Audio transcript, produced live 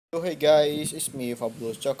Hey guys, it's me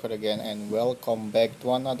Fabulous Joker again and welcome back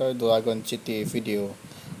to another Dragon GTA video.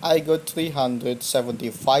 I got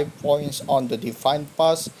 375 points on the Divine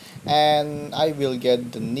Pass and I will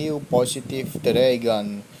get the new positive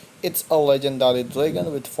dragon. It's a legendary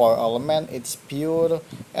dragon with 4 elements. It's pure,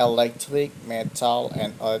 electric, metal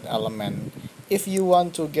and earth element. If you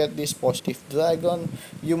want to get this positive dragon,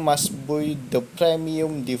 you must buy the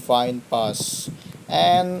premium Divine Pass.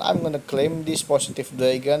 And I'm gonna claim this positive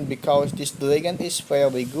dragon because this dragon is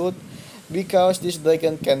very good, because this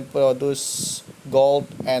dragon can produce gold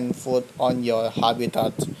and food on your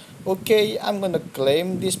habitat. Okay, I'm gonna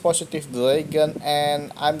claim this positive dragon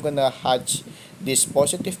and I'm gonna hatch this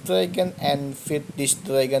positive dragon and feed this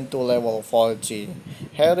dragon to level 40.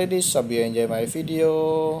 Here it is, hope you enjoy my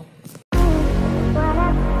video.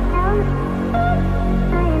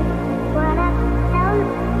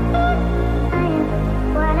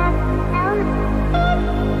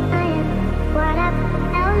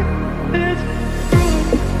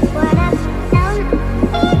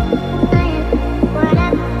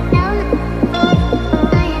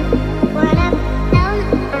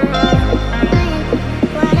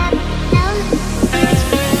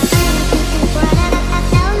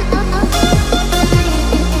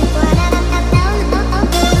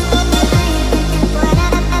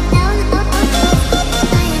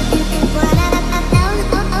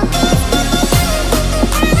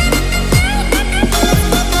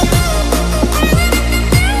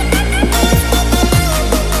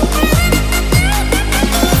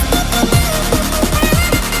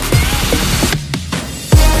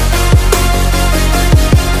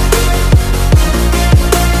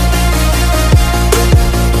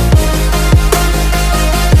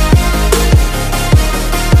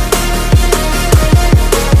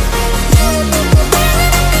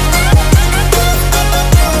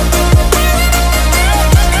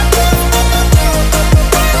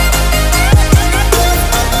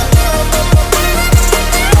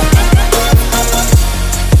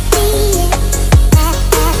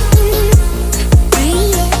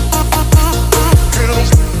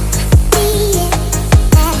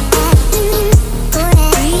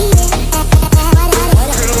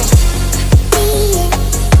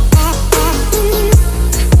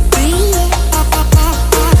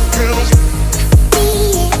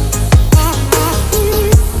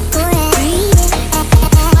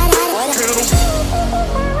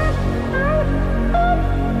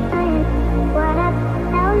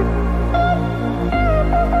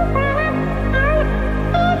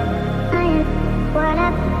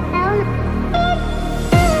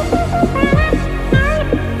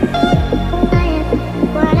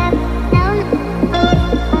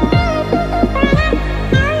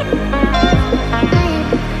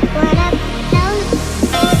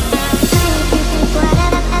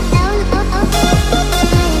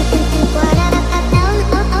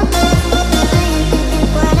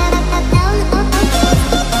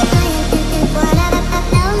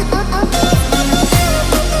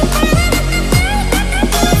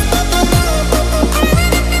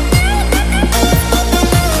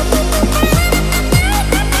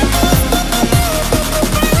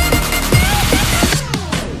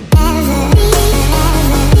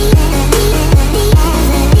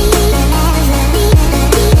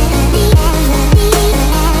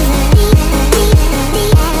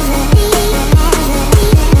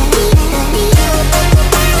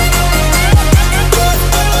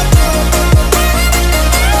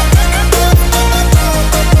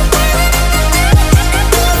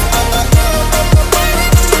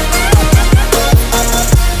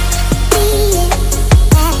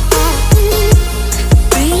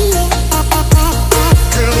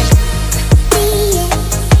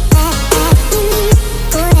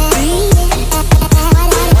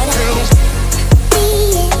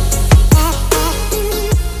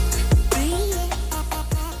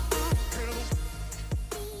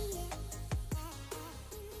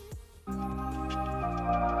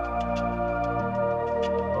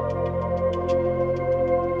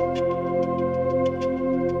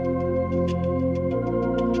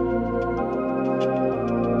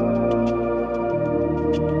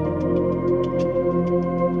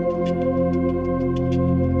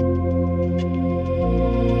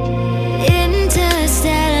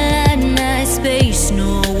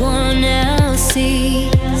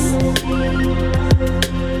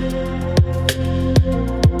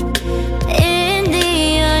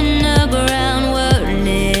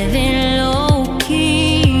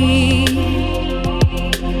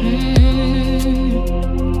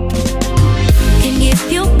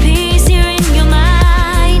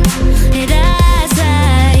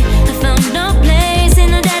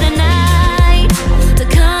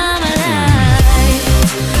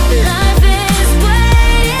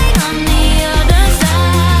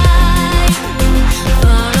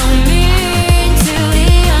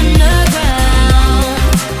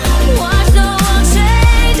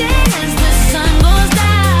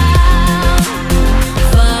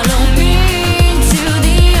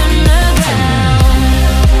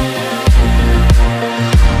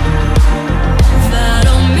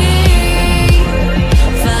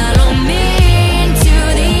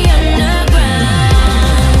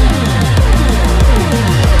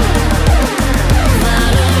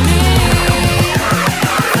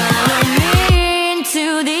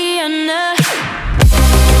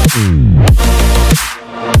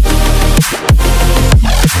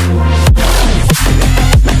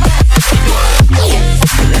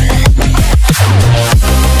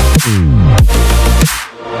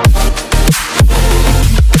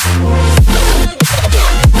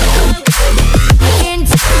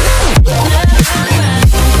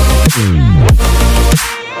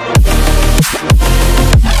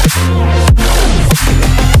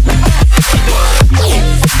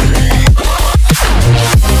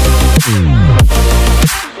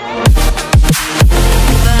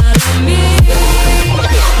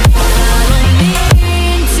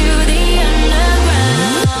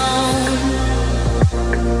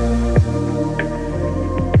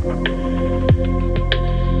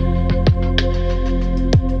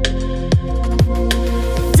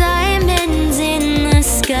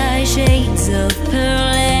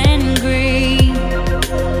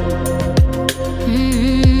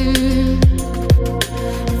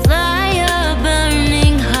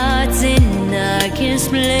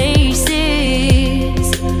 places.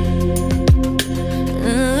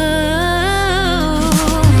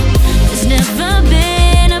 There's never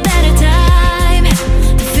been a better time to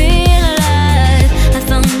feel alive. I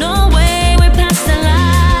found no way, we're past the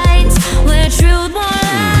lines where truth won't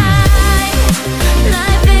lie.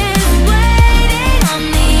 Life is waiting on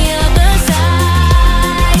the other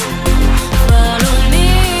side. Follow me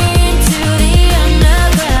into the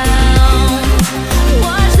underground.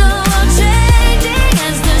 Watch the world changing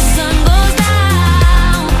as the sun goes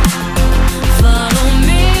down. Follow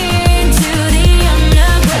me into the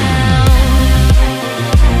underground.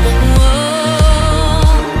 Whoa,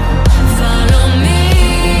 follow me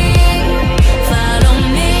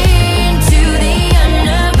into the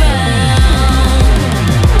underground.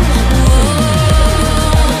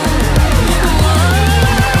 Follow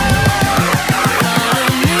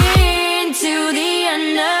me into the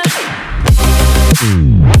underground.